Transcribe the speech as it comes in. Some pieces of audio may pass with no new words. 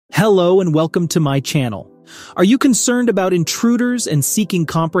Hello and welcome to my channel. Are you concerned about intruders and seeking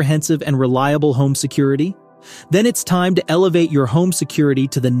comprehensive and reliable home security? Then it's time to elevate your home security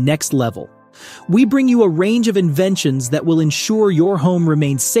to the next level. We bring you a range of inventions that will ensure your home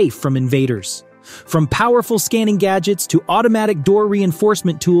remains safe from invaders. From powerful scanning gadgets to automatic door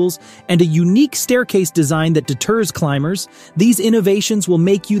reinforcement tools and a unique staircase design that deters climbers, these innovations will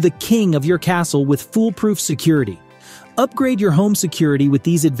make you the king of your castle with foolproof security. Upgrade your home security with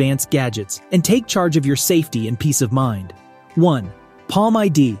these advanced gadgets and take charge of your safety and peace of mind. 1. Palm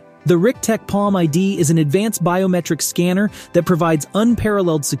ID. The RICTEC Palm ID is an advanced biometric scanner that provides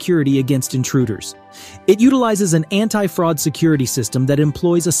unparalleled security against intruders. It utilizes an anti-fraud security system that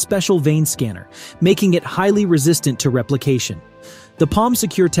employs a special vein scanner, making it highly resistant to replication. The Palm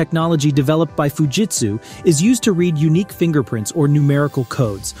Secure technology developed by Fujitsu is used to read unique fingerprints or numerical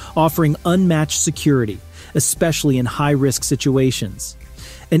codes, offering unmatched security, especially in high-risk situations.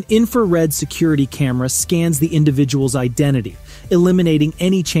 An infrared security camera scans the individual's identity, eliminating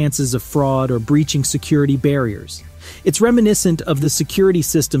any chances of fraud or breaching security barriers. It's reminiscent of the security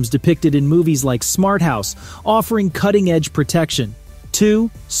systems depicted in movies like Smart House, offering cutting-edge protection.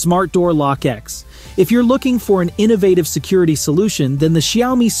 2. Smart Door Lock X. If you're looking for an innovative security solution, then the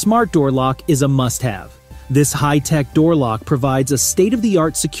Xiaomi Smart Door Lock is a must-have. This high-tech door lock provides a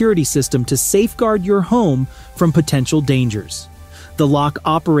state-of-the-art security system to safeguard your home from potential dangers. The lock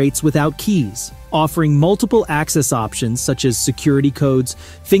operates without keys, offering multiple access options such as security codes,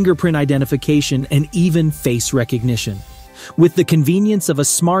 fingerprint identification, and even face recognition. With the convenience of a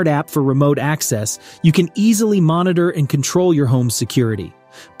smart app for remote access, you can easily monitor and control your home's security.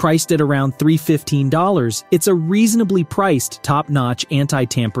 Priced at around $315, it's a reasonably priced, top-notch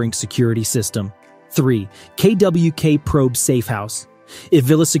anti-tampering security system. 3. KWK Probe Safe House. If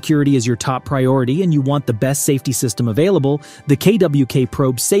villa security is your top priority and you want the best safety system available, the KWK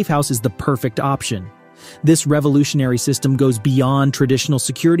Probe Safe House is the perfect option. This revolutionary system goes beyond traditional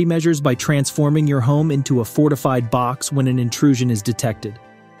security measures by transforming your home into a fortified box when an intrusion is detected.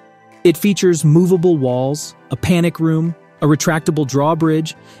 It features movable walls, a panic room, a retractable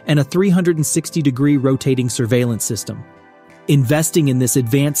drawbridge, and a 360-degree rotating surveillance system. Investing in this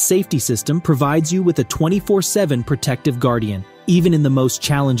advanced safety system provides you with a 24/7 protective guardian, even in the most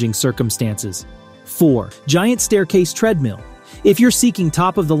challenging circumstances. 4. Giant Staircase Treadmill. If you're seeking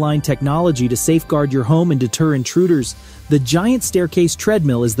top-of-the-line technology to safeguard your home and deter intruders, the Giant Staircase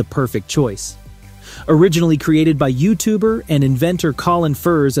Treadmill is the perfect choice. Originally created by YouTuber and inventor Colin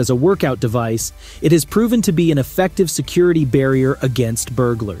Furze as a workout device, it has proven to be an effective security barrier against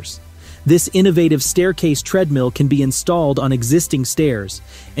burglars. This innovative staircase treadmill can be installed on existing stairs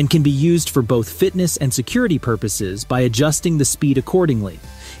and can be used for both fitness and security purposes by adjusting the speed accordingly.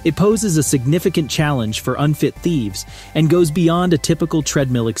 It poses a significant challenge for unfit thieves and goes beyond a typical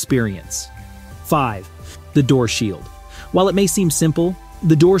treadmill experience. 5. The Door Shield. While it may seem simple,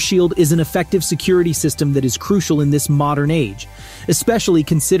 the Door Shield is an effective security system that is crucial in this modern age, especially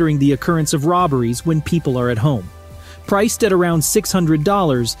considering the occurrence of robberies when people are at home. Priced at around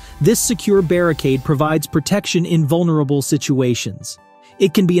 $600, this secure barricade provides protection in vulnerable situations.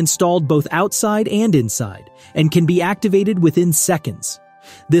 It can be installed both outside and inside, and can be activated within seconds.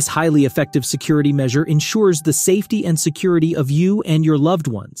 This highly effective security measure ensures the safety and security of you and your loved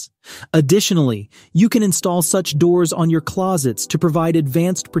ones. Additionally, you can install such doors on your closets to provide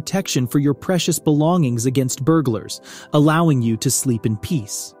advanced protection for your precious belongings against burglars, allowing you to sleep in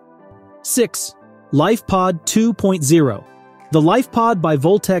peace. 6. LifePod 2.0. The LifePod by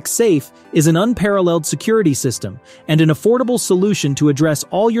Voltec Safe is an unparalleled security system and an affordable solution to address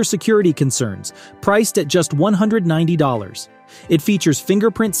all your security concerns, priced at just $190. It features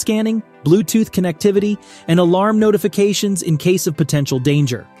fingerprint scanning, Bluetooth connectivity, and alarm notifications in case of potential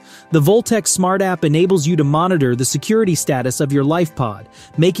danger. The Voltec Smart app enables you to monitor the security status of your LifePod,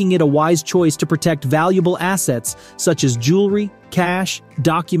 making it a wise choice to protect valuable assets such as jewelry, cash,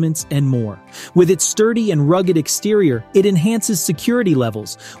 documents, and more. With its sturdy and rugged exterior, it enhances security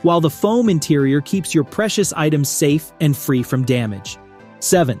levels, while the foam interior keeps your precious items safe and free from damage.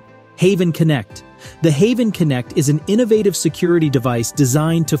 7. Haven Connect. The Haven Connect is an innovative security device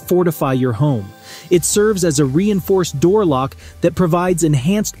designed to fortify your home. It serves as a reinforced door lock that provides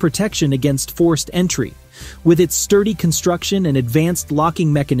enhanced protection against forced entry. With its sturdy construction and advanced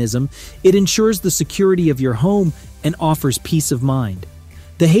locking mechanism, it ensures the security of your home and offers peace of mind.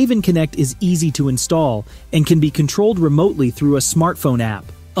 The Haven Connect is easy to install and can be controlled remotely through a smartphone app,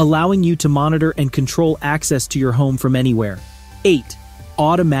 allowing you to monitor and control access to your home from anywhere. 8.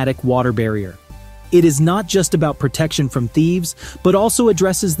 Automatic Water Barrier. It is not just about protection from thieves, but also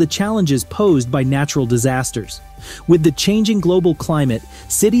addresses the challenges posed by natural disasters. With the changing global climate,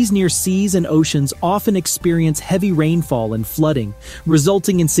 cities near seas and oceans often experience heavy rainfall and flooding,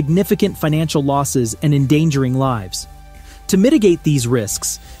 resulting in significant financial losses and endangering lives. To mitigate these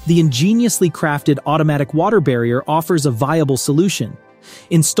risks, the ingeniously crafted automatic water barrier offers a viable solution.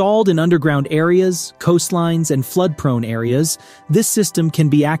 Installed in underground areas, coastlines, and flood-prone areas, this system can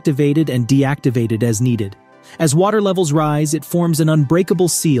be activated and deactivated as needed. As water levels rise, it forms an unbreakable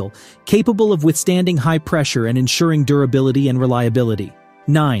seal, capable of withstanding high pressure and ensuring durability and reliability.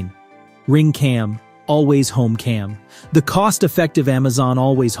 9. Ring Cam, Always Home Cam. The cost-effective Amazon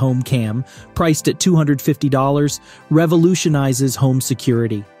Always Home Cam, priced at $250, revolutionizes home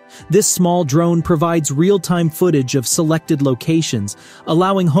security. This small drone provides real-time footage of selected locations,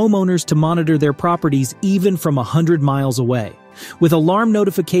 allowing homeowners to monitor their properties even from 100 miles away. With alarm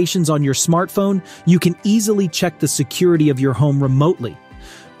notifications on your smartphone, you can easily check the security of your home remotely.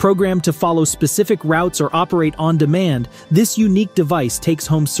 Programmed to follow specific routes or operate on demand, this unique device takes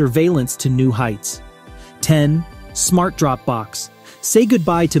home surveillance to new heights. 10. Smart Drop Box. Say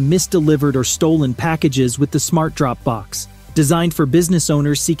goodbye to misdelivered or stolen packages with the Smart Drop Box. Designed for business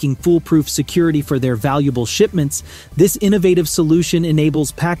owners seeking foolproof security for their valuable shipments, this innovative solution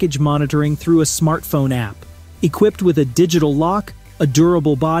enables package monitoring through a smartphone app. Equipped with a digital lock, a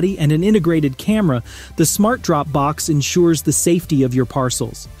durable body, and an integrated camera, the Smart Drop Box ensures the safety of your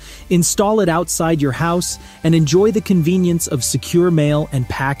parcels. Install it outside your house and enjoy the convenience of secure mail and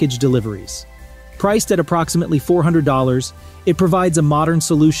package deliveries. Priced at approximately $400, it provides a modern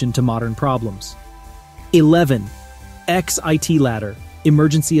solution to modern problems. 11. XIT Ladder,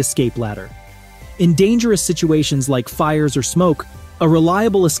 Emergency Escape Ladder. In dangerous situations like fires or smoke, a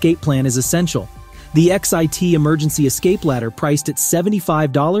reliable escape plan is essential. The XIT Emergency Escape Ladder, priced at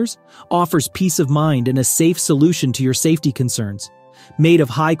 $75, offers peace of mind and a safe solution to your safety concerns. Made of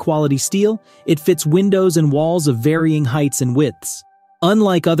high-quality steel, it fits windows and walls of varying heights and widths.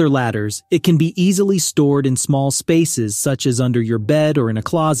 Unlike other ladders, it can be easily stored in small spaces such as under your bed or in a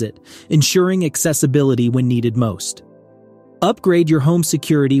closet, ensuring accessibility when needed most. Upgrade your home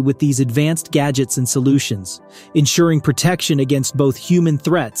security with these advanced gadgets and solutions, ensuring protection against both human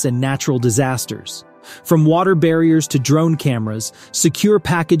threats and natural disasters. From water barriers to drone cameras, secure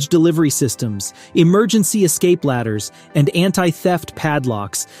package delivery systems, emergency escape ladders, and anti-theft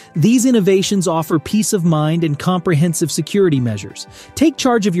padlocks, these innovations offer peace of mind and comprehensive security measures. Take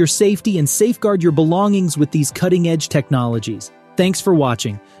charge of your safety and safeguard your belongings with these cutting-edge technologies. Thanks for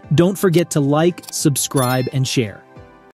watching. Don't forget to like, subscribe, and share.